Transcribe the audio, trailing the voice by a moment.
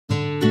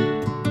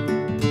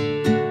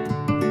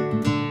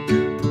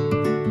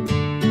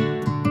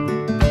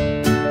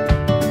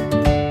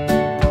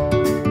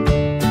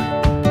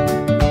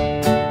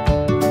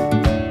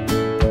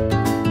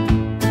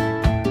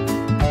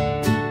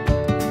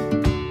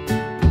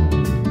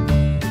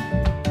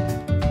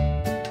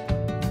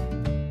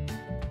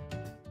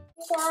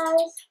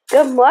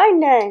Good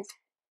morning.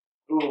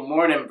 Ooh,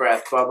 morning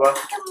breath, Bubba.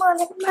 Good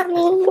morning,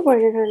 Mommy. Good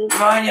morning, honey.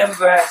 Morning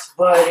breath,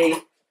 buddy.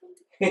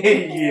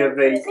 Yeah,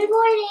 baby. Good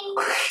morning.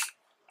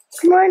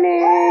 Good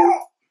morning.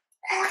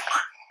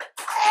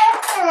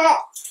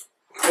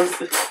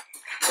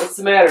 What's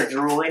the matter,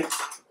 drooling?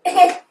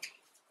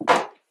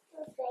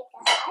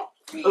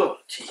 Oh,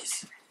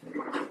 jeez.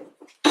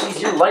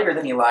 Jeez, you're lighter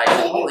than you like.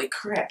 Holy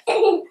crap.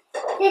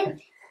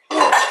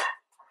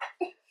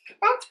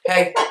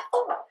 Hey.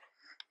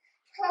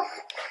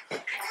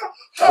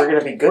 We're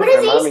gonna be good Where for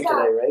does mommy these go?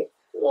 today, right?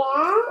 Yeah.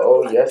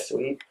 Oh, yes,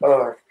 we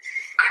are.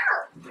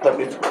 Love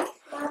you.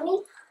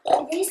 Mommy,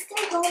 are these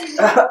gonna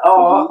go?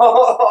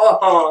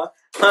 Oh,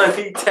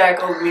 honey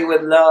tackled me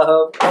with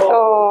love. Oh,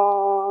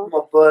 Oh. my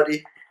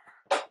buddy.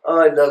 Oh,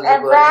 I love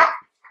you, buddy.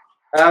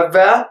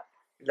 Abba?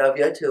 Love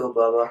you too,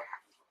 Bubba.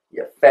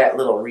 You fat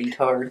little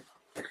retard.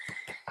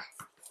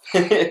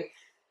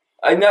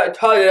 I'm not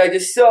tired, I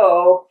just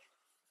saw.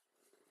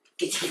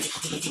 I'm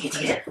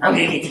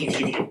gonna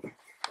get.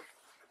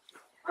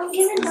 I'm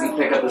giving Does he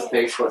Mommy pick up his this.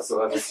 face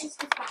whatsoever? This is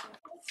the phone.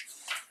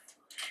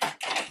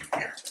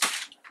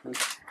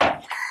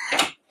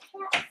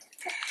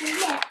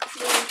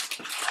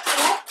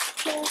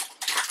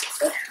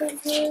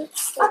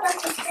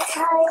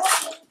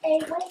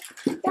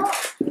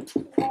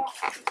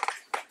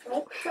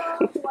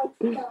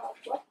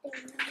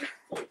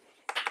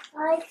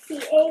 I see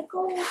a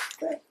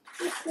goldfish.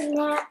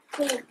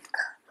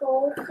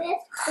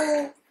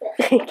 Goldfish.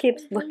 He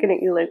keeps looking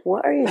at you like,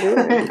 what are you doing?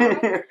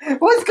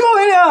 What's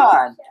going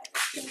on?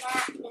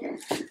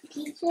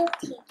 Teacher, what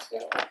do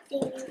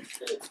you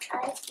teach?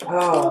 I see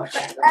Oh,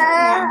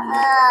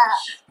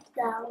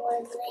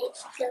 Going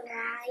with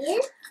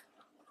Goliath.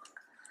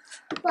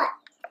 What?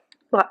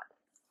 What?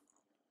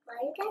 Why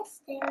are you guys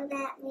staring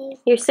at me?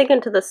 You're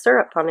singing to the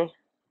syrup, honey.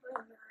 I'm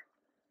not.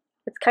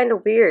 It's kind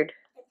of weird.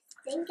 I'm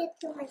thinking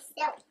to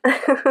myself.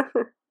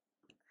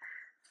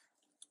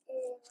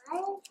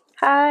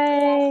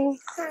 Hi.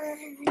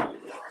 Hi.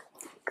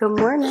 Good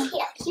morning.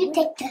 Here, you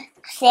take the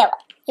syrup.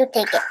 You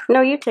take it.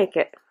 No, you take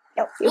it.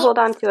 No, You hold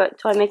on to it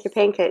until I make your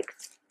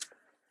pancakes.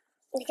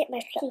 Look at my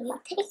feet. You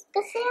take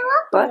the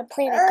syrup? What? I'm going to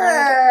plant a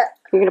garden.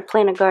 You're going to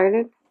plant a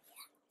garden?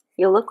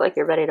 You look like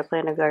you're ready to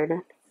plant a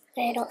garden.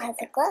 But I don't have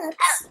the gloves.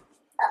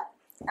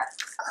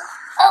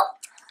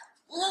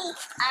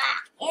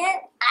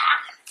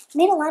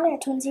 Made a lot of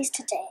twinsies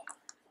today.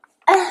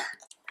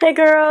 Hey,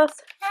 girls.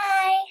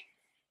 Hi.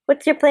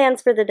 What's your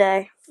plans for the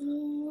day?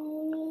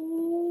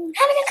 Having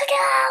a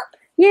cookout.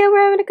 Yeah,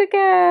 we're having a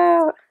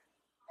cookout.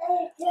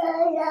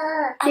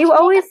 You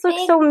always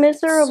look so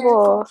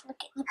miserable.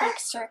 Look at the big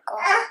circle.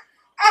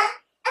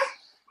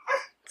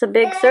 It's a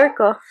big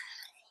circle.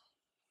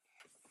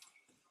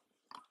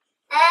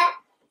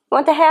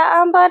 Want the hat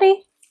on,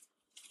 buddy?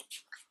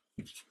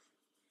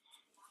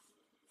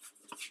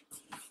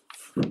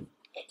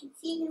 I can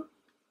see you.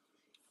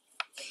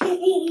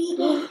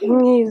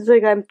 He's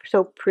like, I'm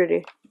so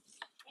pretty.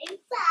 I'm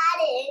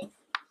excited.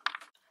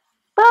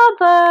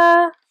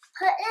 Bubba.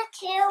 Put the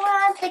camera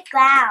on the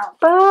ground.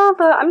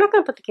 Bubba. I'm not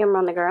going to put the camera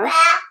on the ground.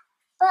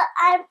 But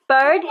I'm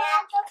Bird. on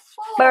the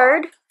floor.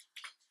 Bird.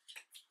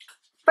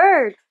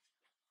 Bird.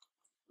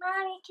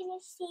 Mommy, can you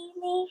see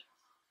me?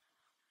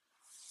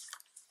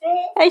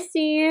 I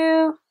see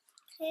you.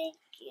 Thank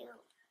you.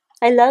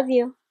 I love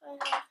you. I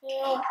love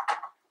you.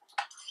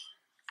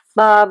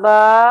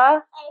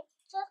 Bubba. I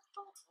just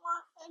don't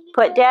want anybody.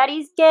 Put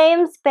Daddy's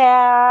games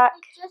back. I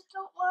just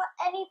don't want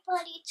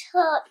anybody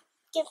to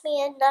give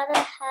me another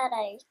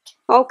headache.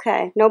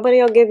 Okay.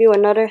 Nobody will give you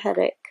another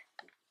headache.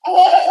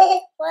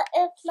 What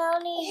if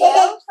Mommy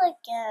yells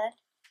again?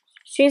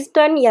 She's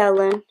done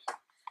yelling.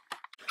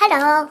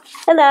 Hello.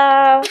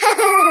 Hello.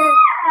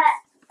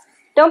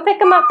 Don't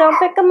pick him up. Don't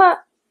pick him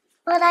up.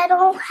 But I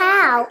don't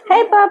have.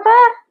 Hey,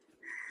 Bubba.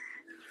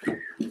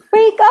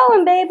 Where you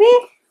going, baby?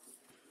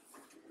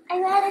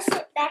 I'd rather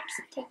sit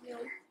next to you.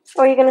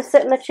 Or are you going to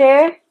sit in the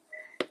chair?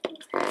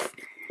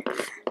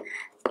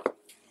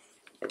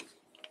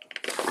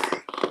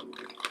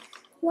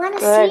 Want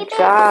to Good see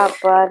job,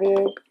 buddy.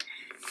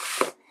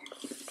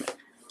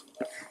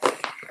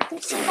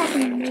 Let's see if I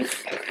can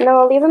move.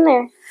 No, leave him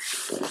there.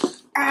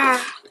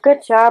 Good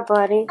job,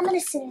 buddy. I'm going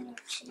to sit in your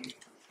chair.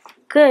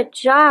 Good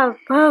job,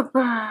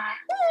 Bubba.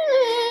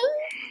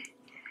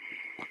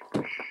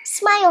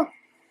 Smile.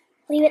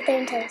 Leave it there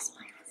until I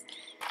smile.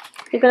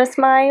 You going to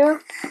smile?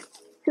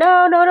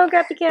 No, don't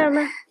grab the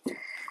camera.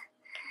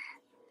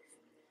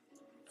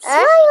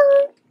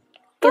 Smile.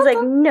 He's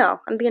like,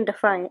 no, I'm being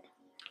defiant.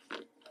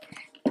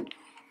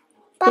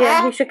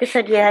 Yeah, he shook his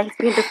head. Yeah, he's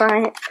being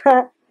defiant.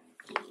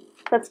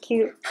 That's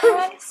cute.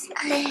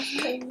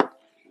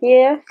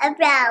 Yeah?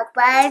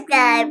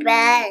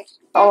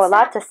 Oh, a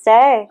lot to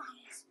say.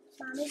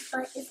 Mommy's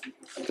butt is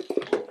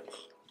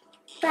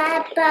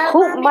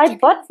My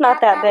butt's not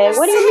that big.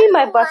 What do you mean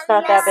my butt's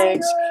not that big?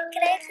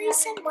 Can I please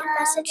send one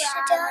message to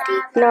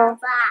Daddy? No.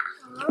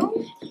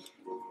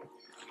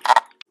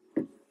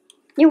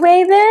 You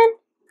waving?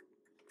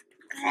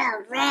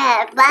 Yeah.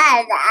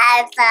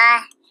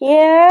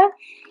 Yeah?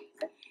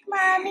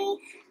 Mommy,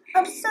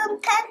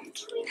 Sometimes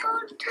can we go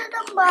to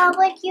the mall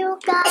with you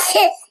guys?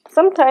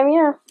 Sometime,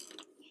 yeah.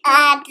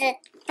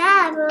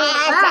 Yeah.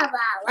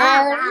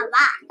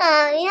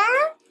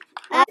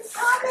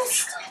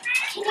 Promise.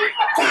 Can you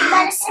put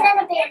medicine and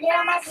a band-aid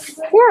on my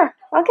boo-boo? Yeah,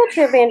 I'll get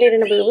you a Band-Aid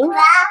and a boo-boo.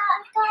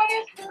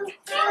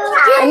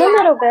 In a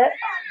little bit.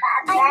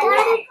 I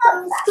got a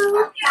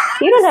boo-boo.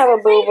 You don't have a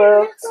boo-boo.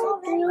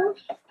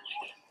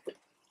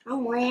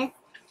 I'm wearing.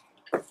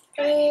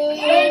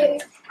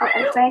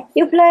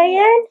 You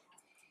playing?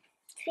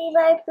 See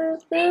my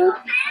boo-boo?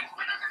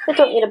 I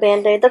don't need a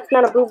Band-Aid. That's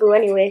not a boo-boo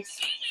anyways.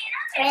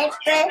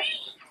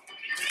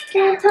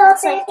 Can you put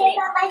something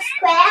on my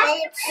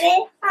scratch?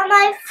 On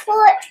my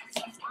foot?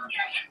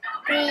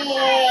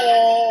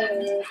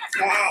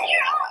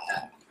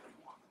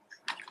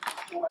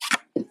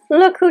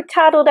 Look who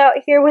toddled out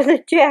here with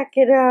a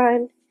jacket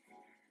on.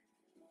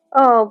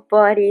 Oh,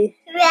 buddy.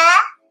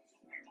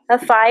 A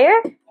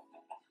fire?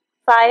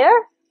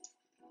 Fire?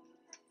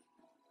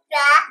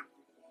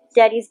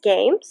 Daddy's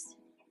games?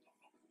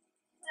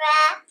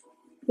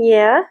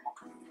 Yeah.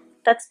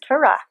 That's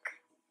Turok.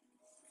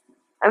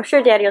 I'm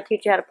sure Daddy will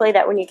teach you how to play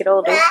that when you get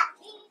older.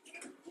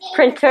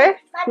 Printer?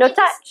 No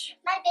touch.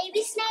 My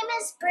baby's name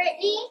is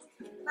Brittany.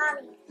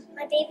 Mommy,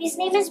 my baby's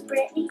name is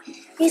Brittany.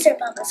 These are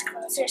Bubba's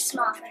clothes. They're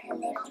small for him.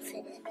 They don't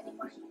fit him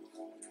anymore.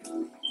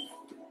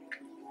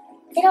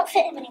 They don't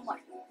fit him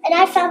anymore. And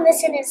I found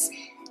this in his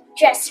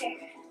dresser.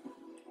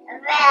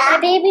 My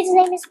baby's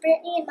name is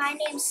Brittany and my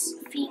name's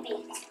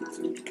Phoebe.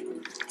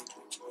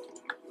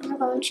 We're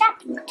going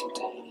shopping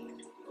today.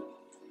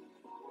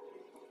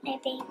 My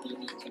baby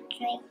needs a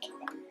drink.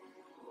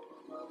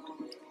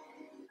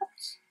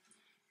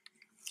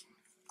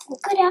 Well,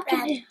 good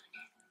afternoon.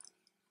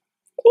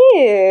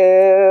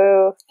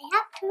 Ew. I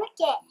have to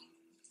forget.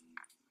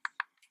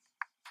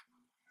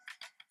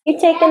 You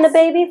taking the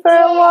baby for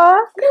a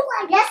walk? No,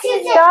 yes,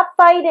 you did. Stop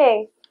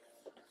fighting.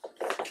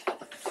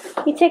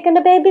 You taking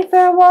the baby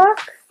for a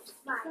walk?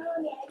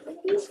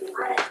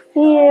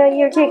 Yeah,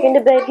 you're taking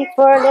the baby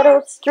for a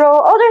little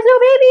stroll. Oh, there's no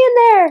baby in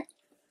there.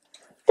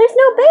 There's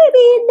no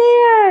baby in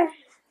there.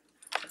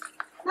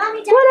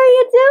 Mommy, What are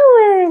you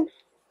doing?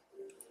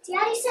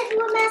 Daddy sent you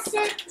a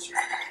message.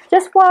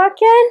 Just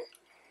walking?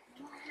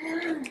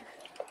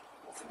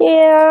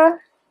 Yeah.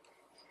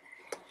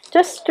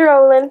 Just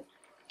strolling.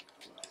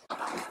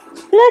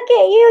 Look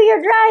at you,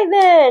 you're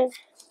driving.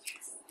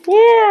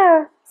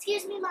 Yeah.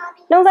 Excuse me,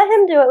 Mommy. No, let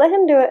him do it. Let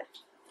him do it.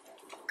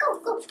 Go,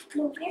 go.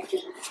 Move your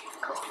feet.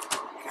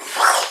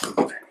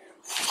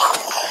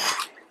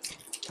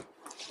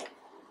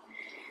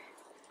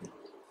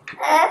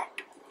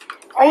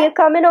 Are you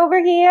coming over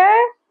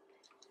here?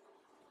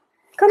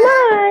 Come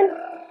on.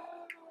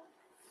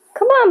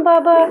 Come on,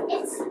 Bubba.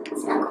 It's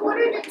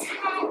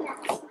 9:45 now.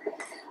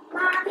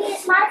 Mommy,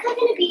 is Monica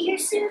going to be here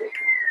soon?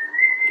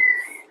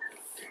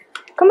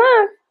 Come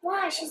on.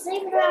 Why? She's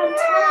leaving around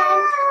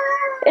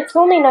 10. It's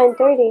only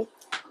 9:30.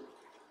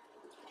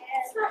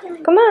 It's not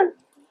really. Come on.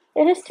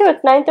 It is too.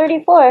 It's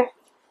 9:34.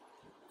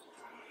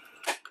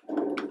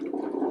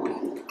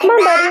 Come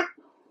on, buddy.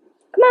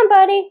 Come on,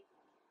 buddy.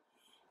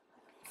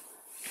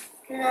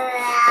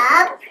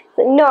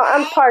 No,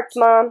 I'm parked,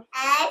 Mom.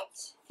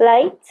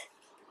 Light.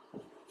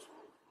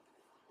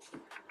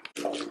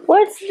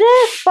 What's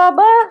this,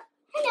 Bubba?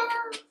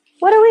 Hello.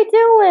 What are we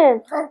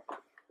doing?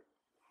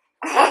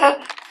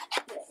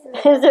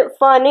 Is it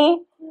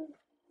funny?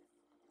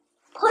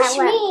 Push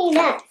me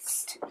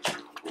next.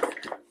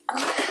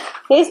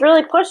 He's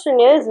really pushing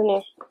you, isn't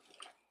he?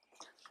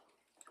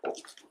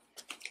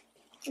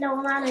 No,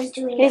 Mama's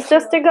doing He's it.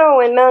 just a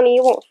going. Melanie,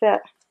 you won't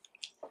fit.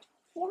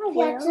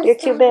 Yeah, You're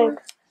too big.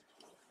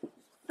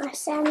 I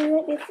said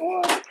it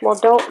before. Well,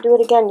 don't do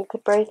it again. You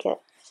could break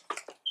it.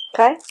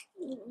 Okay?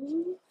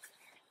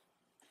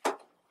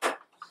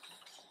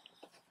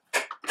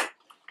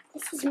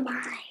 This is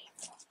mine.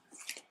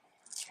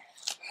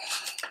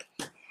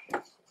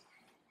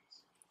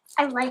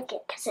 I like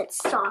it because it's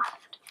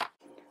soft.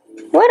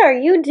 What are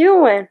you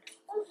doing?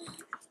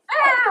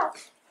 Ow!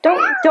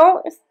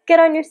 Don't get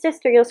on your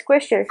sister. You'll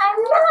squish her.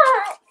 I'm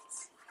not.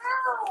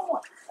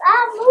 Ow!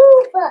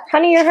 I move.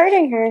 Honey, you're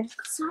hurting her.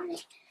 Sorry.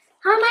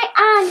 How am I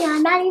Anya?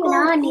 I'm not even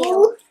on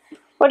you.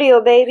 What are you,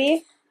 a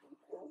baby?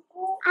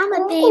 I'm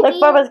a baby.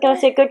 Look, Bubba's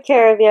gonna take good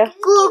care of you.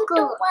 Google. You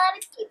don't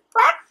want to keep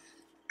back?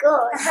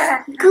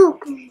 Good.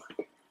 Google.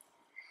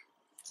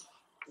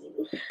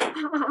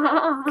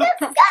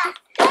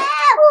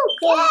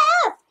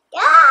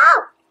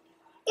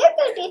 You're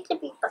going to need to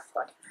be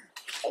recorded,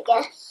 I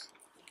guess.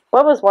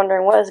 Bubba's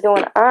wondering what is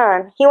going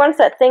on. He wants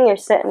that thing you're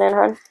sitting in,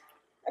 hon.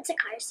 It's a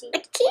car seat. I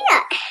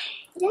can't.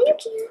 No, you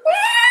can't.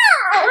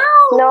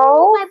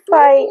 No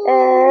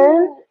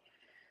fighting.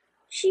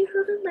 She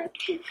hurt my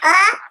pee.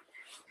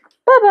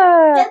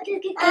 Bubba.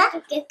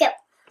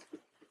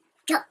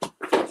 Go.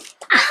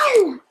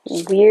 Ow.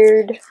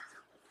 Weird.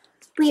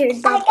 Weird.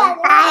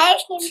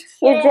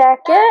 Your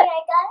jacket?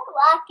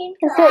 I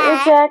Is that your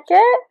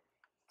jacket?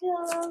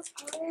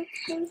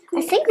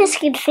 I think this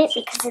could fit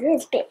because it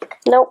is big.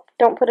 Nope,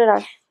 don't put it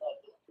on.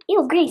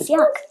 Ew, Grace,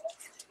 yuck.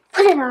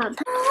 Put it on.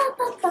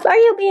 Are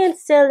you being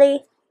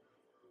silly?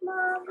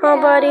 Mom, Huh,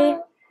 buddy?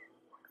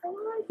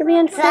 You're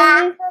being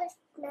silly?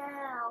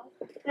 now.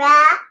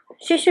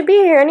 She should be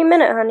here any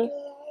minute, honey.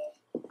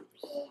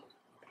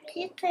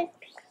 Can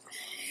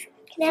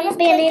I have a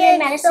band-aid and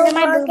medicine in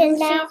my boo-boo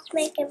now? She's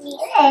making me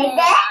sad.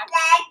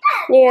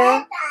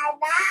 Yeah.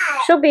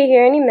 She'll be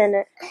here any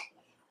minute.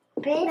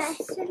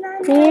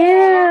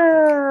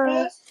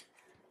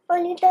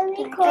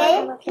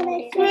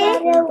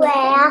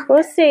 Yeah.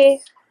 We'll see.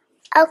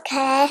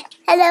 Okay.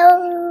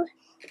 Hello.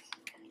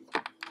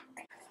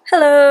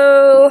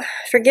 Hello.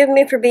 Forgive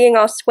me for being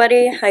all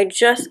sweaty. I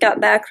just got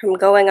back from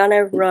going on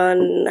a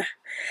run.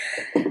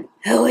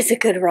 It was a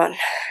good run.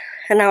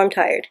 And now I'm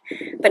tired.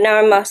 But now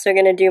I'm also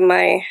going to do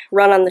my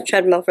run on the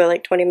treadmill for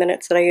like 20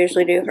 minutes that I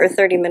usually do, or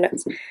 30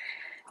 minutes,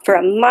 for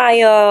a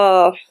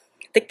mile.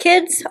 The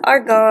kids are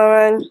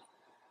gone.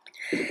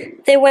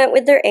 They went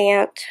with their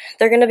aunt.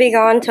 They're going to be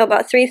gone till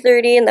about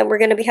 3:30, and then we're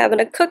going to be having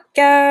a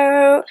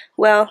cookout.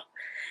 Well,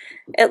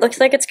 it looks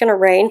like it's going to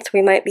rain, so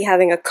we might be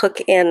having a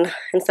cook-in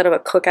instead of a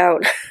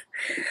cookout.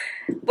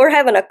 We're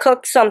having a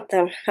cook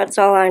something. That's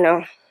all I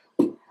know.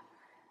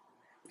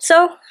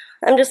 So,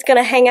 I'm just going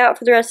to hang out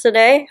for the rest of the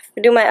day,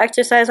 do my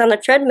exercise on the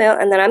treadmill,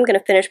 and then I'm going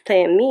to finish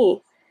playing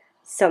me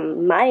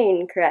some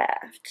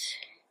Minecraft.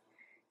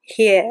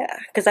 Yeah,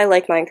 because I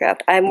like Minecraft.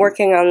 I'm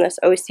working on this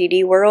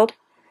OCD world,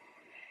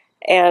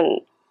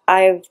 and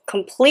I've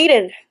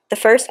completed the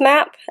first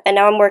map, and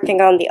now I'm working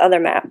on the other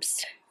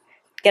maps.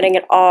 Getting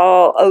it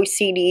all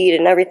OCD'd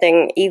and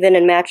everything even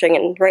and matching,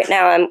 and right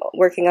now I'm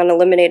working on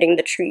eliminating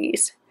the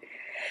trees.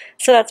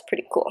 So that's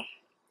pretty cool.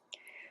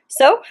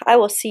 So, I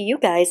will see you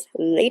guys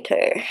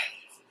later.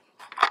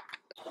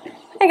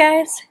 Hi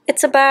guys,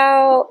 it's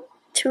about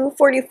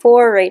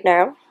 2:44 right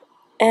now,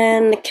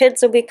 and the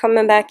kids will be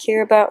coming back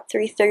here about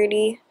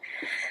 3:30.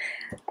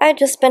 I've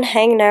just been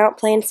hanging out,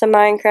 playing some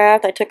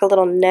Minecraft. I took a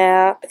little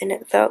nap, and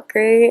it felt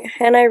great,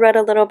 and I read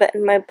a little bit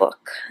in my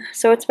book.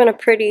 So it's been a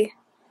pretty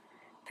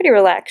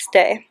relaxed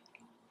day.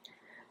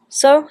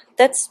 So,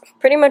 that's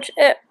pretty much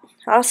it.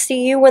 I'll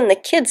see you when the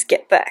kids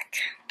get back.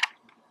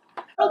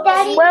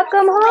 Daddy,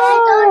 Welcome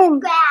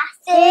home!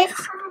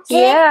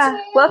 Yeah,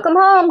 welcome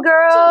home,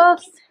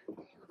 girls!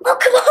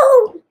 Welcome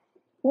home!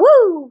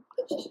 Woo!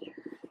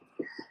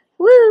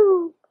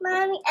 Woo!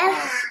 Mommy,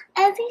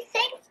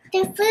 everything's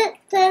different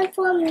than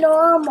from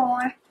normal.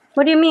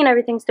 What do you mean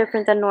everything's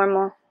different than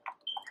normal?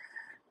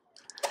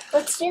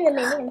 Let's do the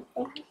million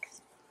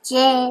things.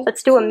 Jay.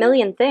 Let's do a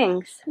million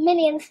things.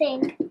 Million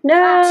thing.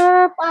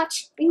 No.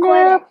 Watch. Record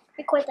No. it.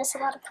 Record this a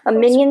lot of A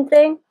minion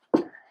thing?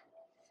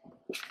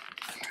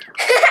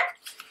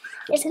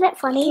 Isn't it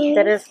funny?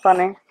 That is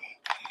funny.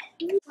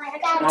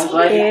 I'm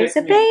glad you Here's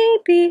a picked me.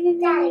 baby.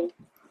 Daddy.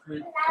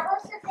 Do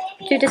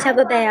you just have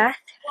a bath?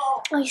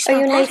 Oh, you Are smell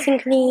you better. nice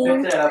and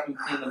clean? Pick that up and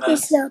clean the You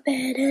mess. smell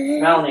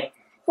better. Melanie,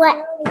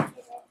 What?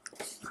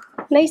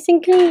 Nice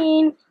and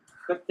clean.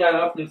 pick that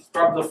up and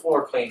scrub the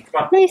floor clean.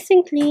 Come on. Nice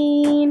and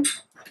clean.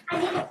 I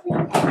need to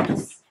clean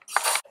this.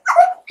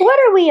 What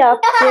are we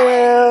up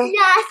to?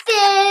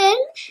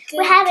 Nothing.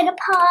 We're having a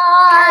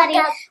party.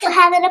 We're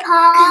having a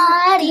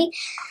party.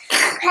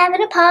 We're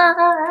having a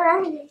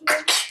party.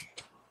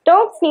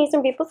 Don't sneeze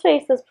in people's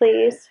faces,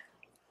 please.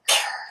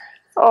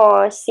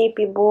 Oh,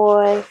 sleepy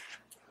boy.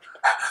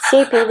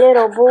 Sleepy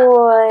little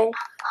boy.